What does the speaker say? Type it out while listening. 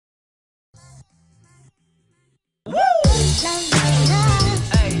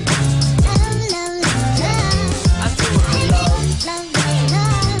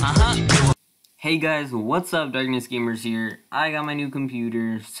Hey guys, what's up? Darkness Gamers here. I got my new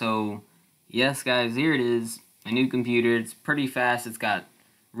computer, so yes guys, here it is. My new computer. It's pretty fast. It's got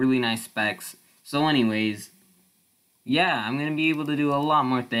really nice specs. So anyways, yeah, I'm gonna be able to do a lot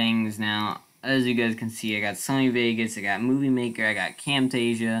more things now. As you guys can see, I got Sony Vegas, I got Movie Maker, I got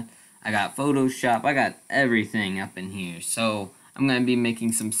Camtasia, I got Photoshop, I got everything up in here. So I'm gonna be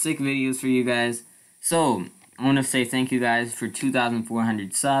making some sick videos for you guys. So I want to say thank you guys for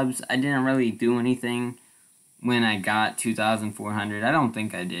 2,400 subs. I didn't really do anything when I got 2,400. I don't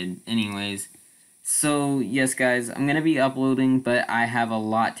think I did anyways. So yes guys, I'm going to be uploading, but I have a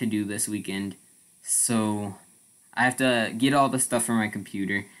lot to do this weekend. So I have to get all the stuff from my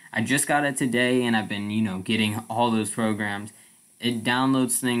computer. I just got it today and I've been, getting all those programs. It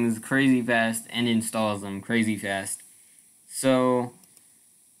downloads things crazy fast and installs them crazy fast. So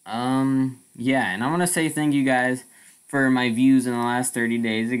yeah, and I want to say thank you guys for my views in the last 30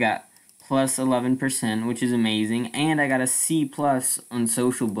 days. I got plus 11%, which is amazing, and I got a C plus on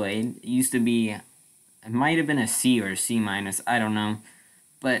Social Blade. It used to be, it might have been a C or a C minus, I don't know,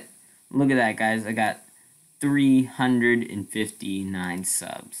 but look at that guys, I got 359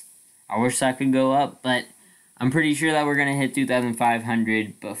 subs. I wish I could go up, but I'm pretty sure that we're going to hit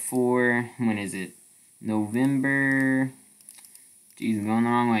 2,500 before, when is it, November... Jeez, I'm going the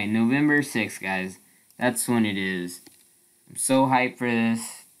wrong way. November 6th, guys. That's when it is. I'm so hyped for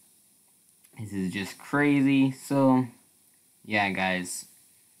this. This is just crazy. So, yeah, guys.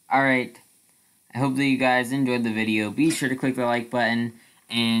 Alright. I hope that you guys enjoyed the video. Be sure to click the like button.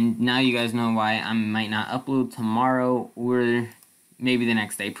 And now you guys know why I might not upload tomorrow or maybe the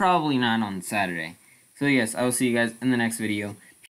next day. Probably not on Saturday. So, yes, I will see you guys in the next video.